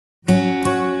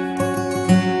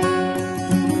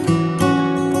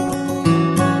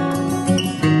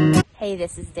Hey,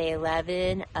 this is day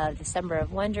 11 of the Summer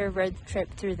of Wonder road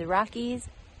trip through the Rockies.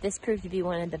 This proved to be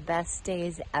one of the best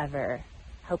days ever.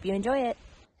 Hope you enjoy it.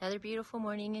 Another beautiful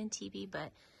morning in TV,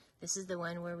 but this is the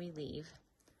one where we leave.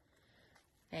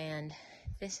 And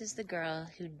this is the girl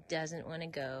who doesn't want to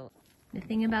go. The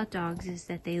thing about dogs is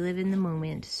that they live in the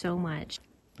moment so much,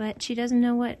 but she doesn't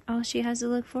know what all she has to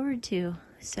look forward to.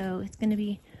 So it's going to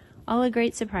be all a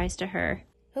great surprise to her.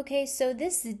 Okay, so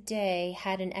this day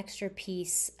had an extra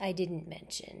piece I didn't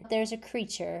mention. There's a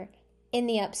creature in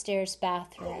the upstairs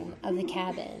bathroom of the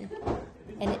cabin,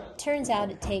 and it turns out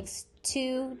it takes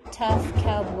two tough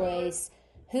cowboys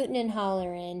hooting and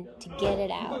hollering to get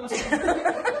it out.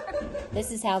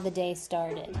 This is how the day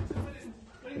started.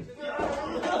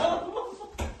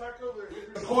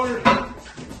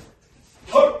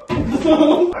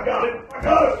 I got it!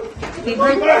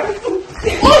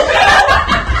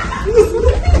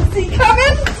 Is he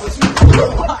coming?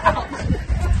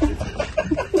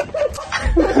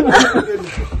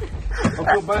 I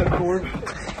feel bad for him.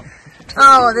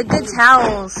 Oh, the good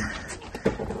towels.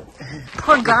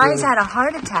 Poor guy's had a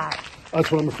heart attack.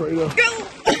 That's what I'm afraid of.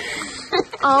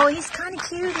 Oh, he's kind of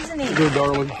cute, isn't he? Good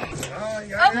darling.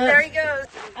 Oh, there he goes.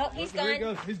 Oh, he's gone. There he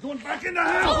goes. He's going back in the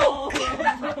house.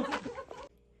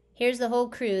 Here's the whole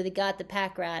crew that got the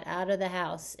pack rat out of the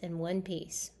house in one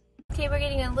piece. Okay, we're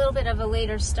getting a little bit of a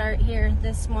later start here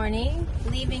this morning,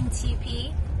 leaving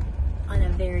TP on a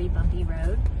very bumpy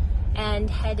road and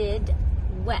headed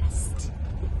west,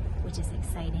 which is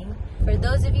exciting. For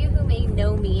those of you who may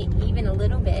know me even a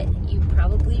little bit, you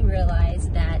probably realize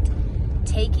that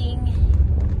taking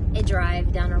a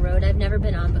drive down a road I've never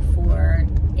been on before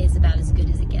is about as good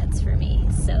as it gets for me.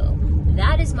 So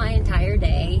that is my entire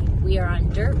day. We are on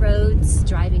dirt roads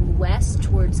driving west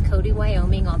towards Cody,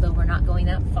 Wyoming, although we're not going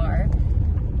that far,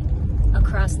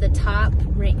 across the top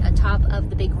of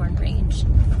the Bighorn Range.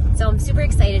 So I'm super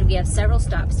excited. We have several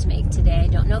stops to make today. I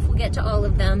don't know if we'll get to all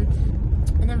of them.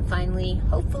 And then finally,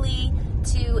 hopefully,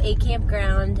 to a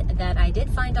campground that I did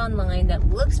find online that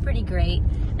looks pretty great,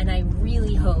 and I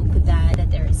really hope that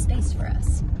there is space for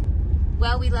us.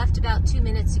 Well, we left about 2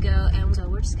 minutes ago, and so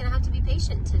we're just gonna have to be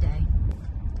patient today.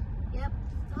 Yep.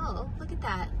 Oh, look at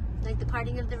that. Like the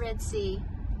parting of the Red Sea.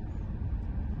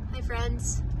 Hi,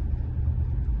 friends.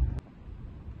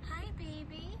 Hi,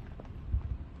 baby.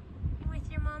 You with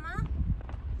your mama?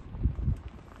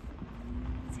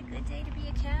 It's a good day to be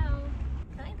a cow.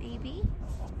 Hi, baby.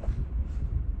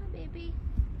 Hi, baby.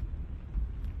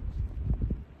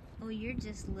 Oh, you're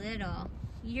just little.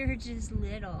 You're just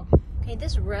little. Okay,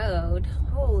 this road,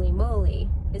 holy moly,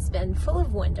 has been full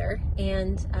of wonder,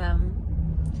 and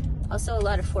also a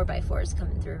lot of 4x4s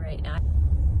coming through right now.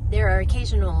 There are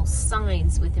occasional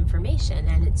signs with information,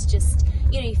 and it's just,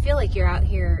 you know, you feel like you're out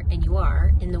here, and you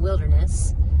are, in the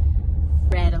wilderness.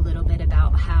 Read a little bit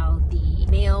about how the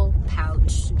mail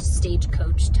pouch,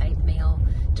 stagecoach type mail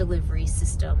delivery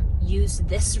system used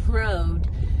this road,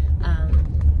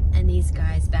 and these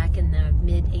guys back in the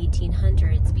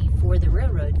mid-1800s, before the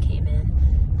railroad came in,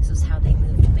 this was how they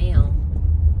moved mail.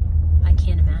 I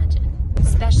can't imagine,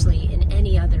 especially in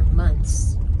any other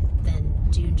months than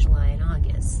June, July, and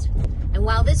August. And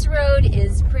while this road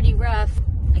is pretty rough,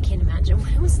 I can't imagine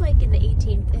what it was like in the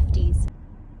 1850s.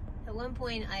 At one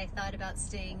point, I thought about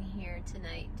staying here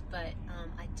tonight, but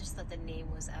I just thought the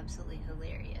name was absolutely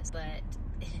hilarious. But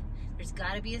there's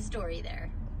got to be a story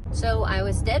there. So I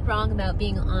was dead wrong about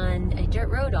being on a dirt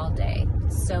road all day.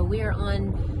 So we are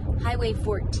on Highway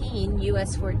 14,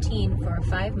 US 14, for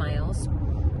 5 miles,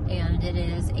 and it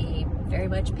is a very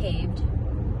much paved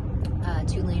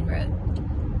 2-lane road.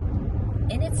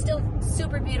 And it's still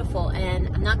super beautiful,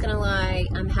 and I'm not gonna lie,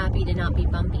 I'm happy to not be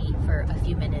bumpy for a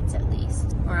few minutes at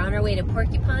least. We're on our way to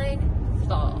Porcupine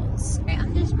Falls.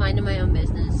 I'm just minding my own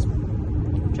business,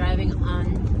 driving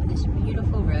on this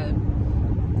beautiful road.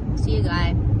 See a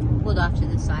guy pulled off to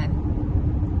the side.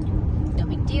 No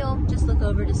big deal, just look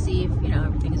over to see if, you know,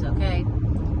 everything is okay.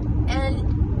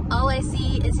 And all I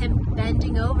see is him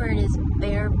bending over in his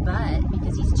bare butt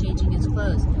because he's changing his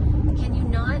clothes. Can you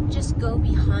not just go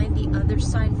behind the other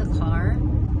side of the car?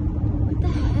 What the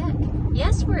heck?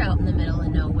 Yes, we're out in the middle of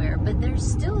nowhere, but there's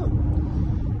still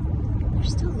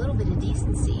a little bit of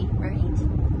decency, right?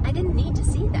 I didn't need to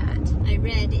see that. I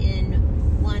read in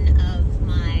one of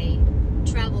my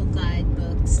travel guide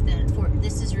books that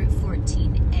this is Route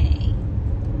 14A,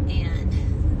 and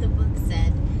the book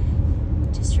said,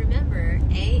 just remember,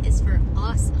 A is for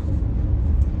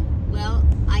awesome. Well,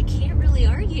 I can't really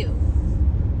argue.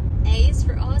 A is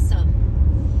for awesome.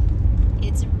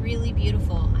 It's really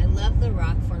beautiful. I love the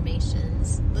rock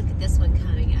formations. Look at this one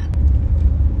coming up.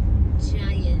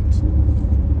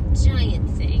 Giant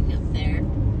thing up there.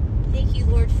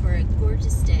 a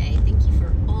gorgeous day. Thank you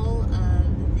for all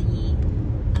of the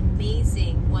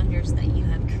amazing wonders that you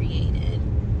have created.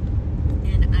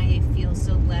 And I feel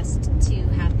so blessed to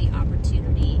have the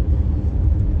opportunity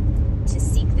to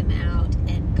seek them out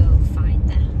and go find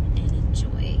them and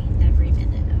enjoy every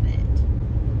minute of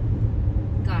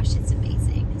it. Gosh, it's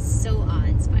amazing. It's so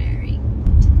awe-inspiring.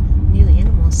 New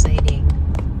animal sighting.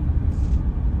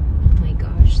 Oh my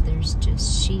gosh, there's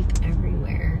just sheep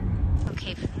everywhere.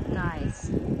 Okay,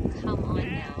 guys, come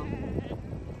on now.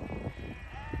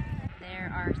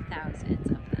 There are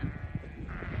thousands of them.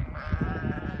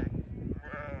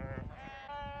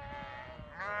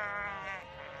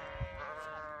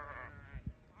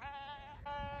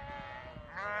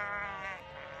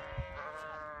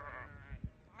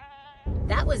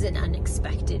 That was an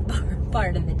unexpected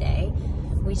part of the day.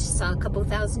 We just saw a couple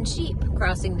thousand sheep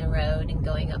crossing the road and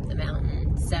going up the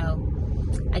mountain. So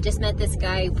I just met this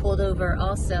guy who pulled over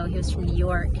also. He was from New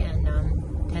York and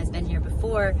has been here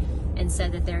before, and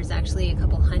said that there's actually a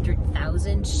couple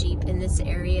 100,000 sheep in this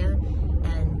area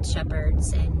and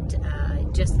shepherds, and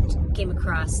just came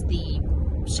across the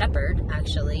shepherd,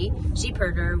 actually, sheep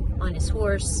herder on his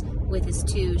horse with his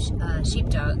two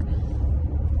sheepdog.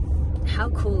 How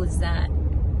cool is that?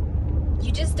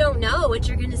 You just don't know what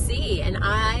you're gonna see, and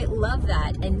I love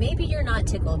that. And maybe you're not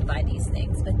tickled by these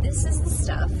things, but this is the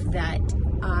stuff that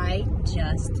I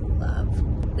just love.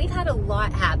 We've had a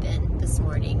lot happen this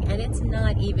morning, and it's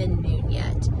not even noon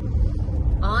yet.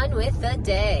 On with the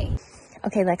day.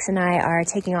 Okay, Lex and I are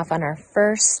taking off on our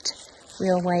first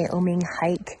real Wyoming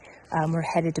hike. We're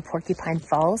headed to Porcupine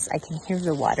Falls. I can hear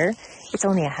the water. It's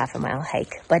only a half-a-mile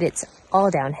hike, but it's all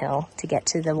downhill to get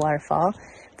to the waterfall.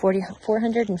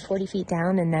 440 feet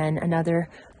down, and then another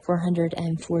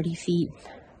 440 feet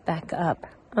back up.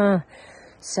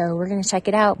 So we're gonna check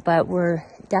it out, but we're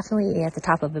definitely at the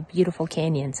top of a beautiful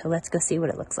canyon, so let's go see what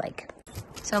it looks like.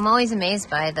 So I'm always amazed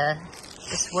by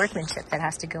this workmanship that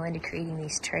has to go into creating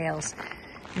these trails.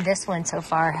 This one so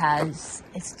far it's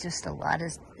a lot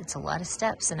of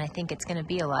steps, and I think it's gonna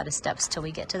be a lot of steps till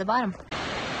we get to the bottom.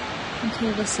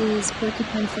 Okay, this is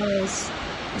Porcupine Falls.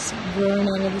 It's growing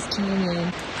out of this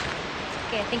canyon.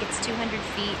 Okay, I think it's 200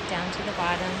 feet down to the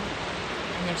bottom,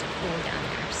 and there's a pool down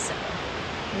there, so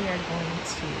we are going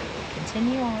to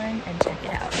continue on and check it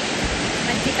out.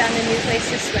 Lexi found a new place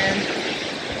to swim.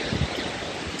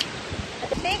 What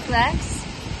do you think, Lex?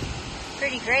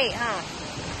 Pretty great, huh?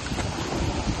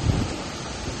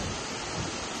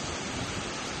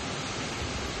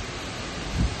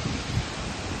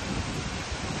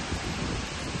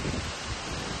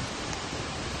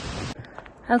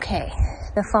 Okay,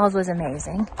 the falls was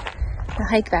amazing. The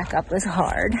hike back up was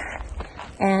hard.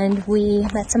 And we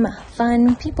met some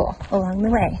fun people along the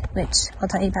way, which I'll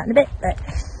tell you about in a bit. But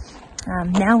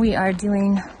now we are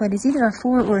doing what is either a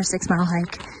 4 or a 6 mile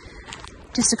hike,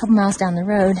 just a couple miles down the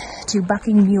road to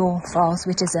Bucking Mule Falls,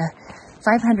 which is a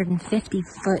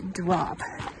 550-foot drop.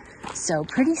 So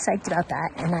pretty psyched about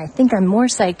that. And I think I'm more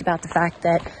psyched about the fact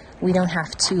that we don't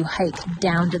have to hike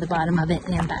down to the bottom of it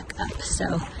and back up.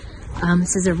 So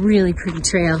this is a really pretty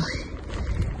trail.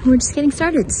 And we're just getting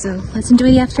started, so let's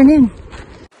enjoy the afternoon.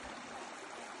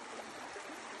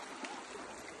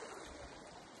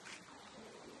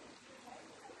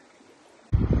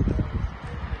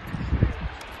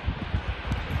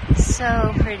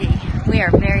 So pretty. We are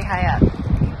very high up.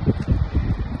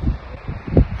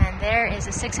 And there is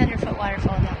a 600-foot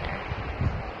waterfall down there.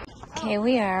 Okay,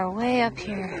 we are way up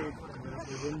here.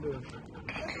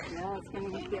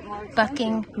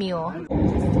 Bucking Mule.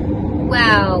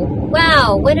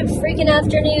 Wow, what a freaking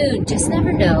afternoon. Just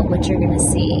never know what you're gonna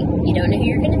see. You don't know who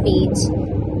you're gonna meet.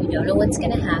 You don't know what's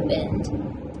gonna happen.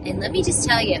 And let me just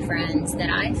tell you, friends, that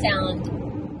I found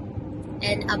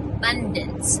an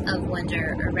abundance of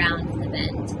wonder around the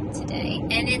bend today.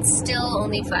 And it's still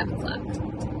only 5 o'clock.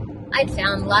 I'd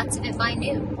found lots of it by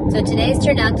noon. So today's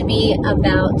turned out to be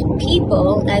about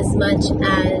people as much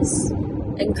as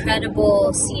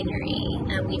incredible scenery,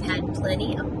 and we've had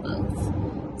plenty of both.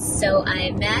 So I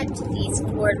met these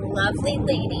 4 lovely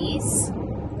ladies,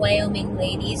 Wyoming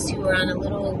ladies, who were on a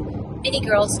little mini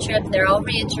girls trip. They're all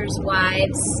ranchers'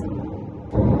 wives.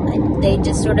 They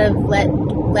just sort of let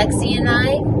Lexi and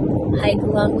I hike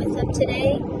along with them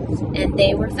today, and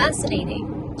they were fascinating.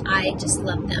 I just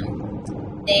loved them.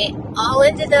 They all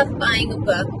ended up buying a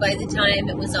book by the time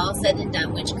it was all said and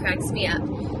done, which cracks me up.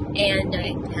 And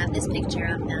I have this picture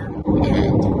of them.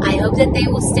 And I hope that they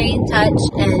will stay in touch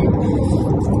and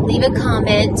leave a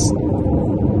comment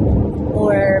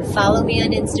or follow me on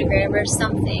Instagram or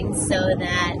something so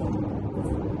that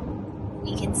we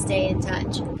we can stay in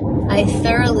touch. I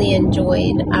thoroughly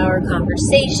enjoyed our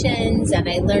conversations, and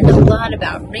I learned a lot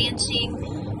about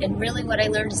ranching. And really what I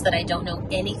learned is that I don't know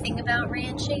anything about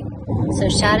ranching. So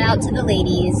shout out to the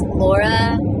ladies,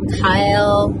 Laura,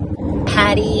 Kyle,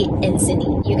 Patty, and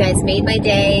Cindy. You guys made my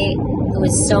day. It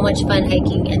was so much fun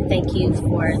hiking, and thank you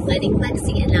for letting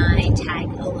Lexi and I tag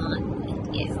along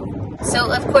with you.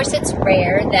 So of course it's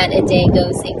rare that a day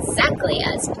goes exactly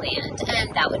as planned,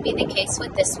 and that would be the case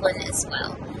with this one as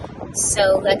well.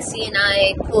 So Lexi and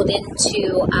I pulled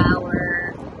into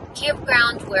our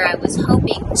campground where I was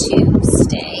hoping to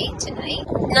stay tonight.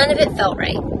 None of it felt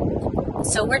right.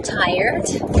 So we're tired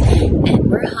and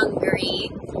we're hungry,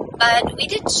 but we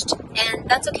ditched, and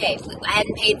that's okay. If I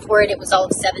hadn't paid for it, it was all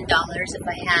of $7 if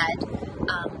I had.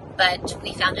 But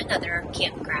we found another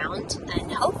campground,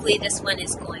 and hopefully this one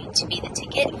is going to be the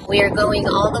ticket. We are going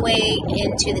all the way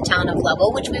into the town of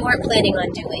Lovell, which we weren't planning on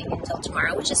doing until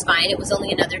tomorrow, which is fine. It was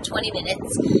only another 20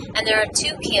 minutes, and there are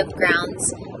 2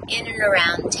 campgrounds in and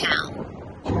around town.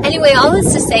 Anyway, all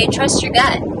this to say, trust your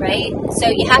gut, right? So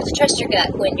you have to trust your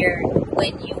gut when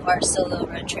you are solo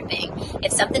road tripping.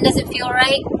 If something doesn't feel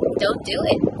right, don't do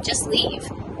it. Just leave.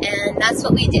 And that's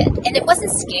what we did. And it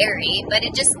wasn't scary, but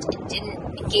it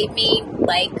gave me,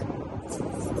 like,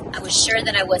 I was sure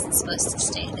that I wasn't supposed to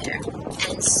stay there.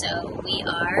 And so we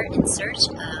are in search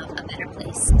of a better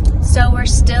place. So we're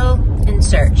still in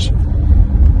search.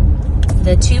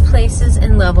 The 2 places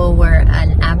in Lovell were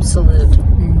an absolute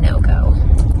no-go.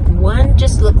 One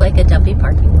just looked like a dumpy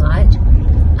parking lot.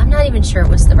 I'm not even sure it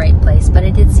was the right place, but I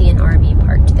did see an RV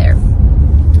parked there.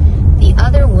 The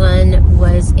other one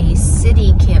was a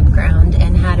city campground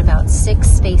and had about 6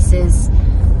 spaces.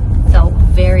 Felt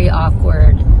very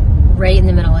awkward, right in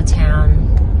the middle of town.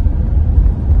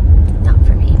 Not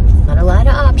for me. Not a lot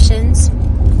of options.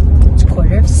 It's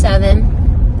 6:45.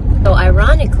 So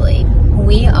ironically,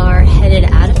 we are headed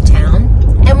out of town,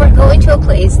 and we're going to a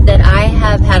place that I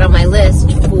have had on my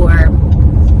list for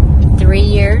 3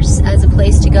 years as a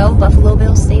place to go, Buffalo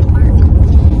Bill State Park.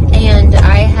 And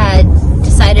I had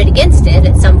decided against it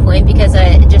at some point because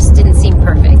it just didn't seem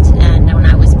perfect. And when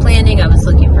I was planning, I was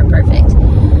looking for perfect.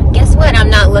 Guess what? I'm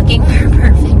not looking for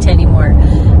perfect anymore.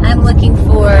 I'm looking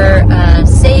for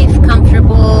safe,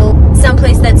 comfortable,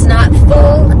 someplace that's not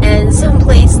full, and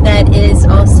someplace that is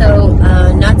also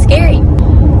not scary.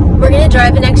 We're going to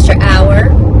drive an extra hour,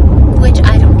 which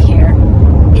I don't care.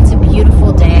 It's a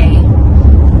beautiful day.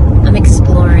 I'm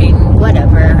exploring,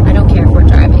 whatever. I don't care if we're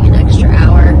driving an extra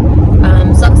hour.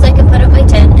 As long as I can put up my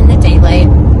tent in the daylight.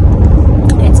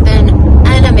 It's been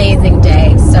an amazing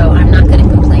day, so I'm not going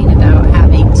to complain about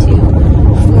having to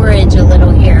forage a little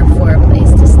here for a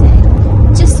place to stay.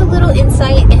 Just a little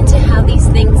insight into how these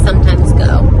things sometimes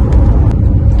go.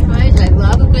 Guys, I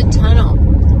love a good tunnel.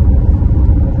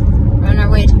 We're on our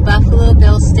way to Buffalo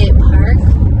Bill State Park.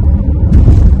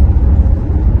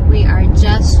 We are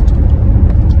just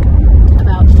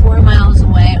about 4 miles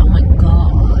away. Oh my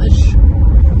gosh.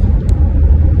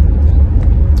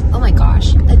 Oh my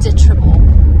gosh. It's a triple.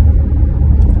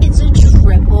 It's a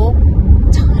triple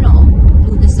tunnel.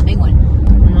 Ooh, this is a big one.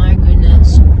 My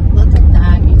goodness. Look at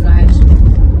that, you guys.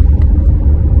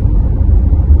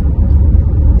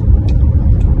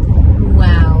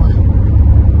 Wow.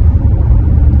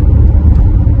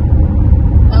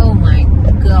 Oh my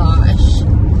gosh.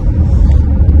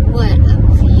 What a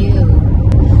view.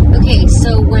 Okay,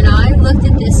 so when I looked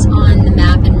at this on the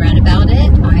map and read about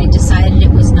it, I decided it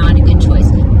was not a good choice.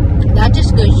 That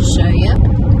just goes to show you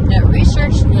that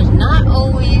research does not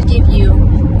always give you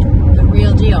the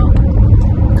real deal.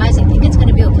 Guys, I think it's going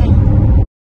to be okay.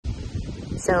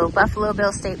 So, Buffalo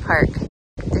Bill State Park.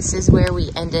 This is where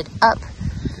we ended up.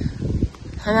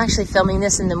 I'm actually filming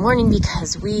this in the morning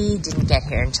because we didn't get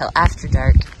here until after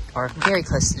dark, or very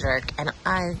close to dark, and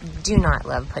I do not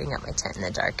love putting up my tent in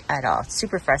the dark at all. It's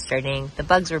super frustrating. The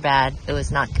bugs were bad. It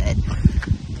was not good.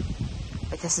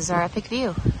 But this is our epic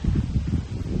view.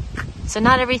 So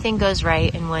not everything goes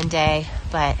right in one day,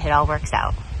 but it all works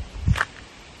out.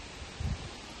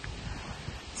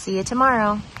 See you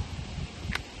tomorrow.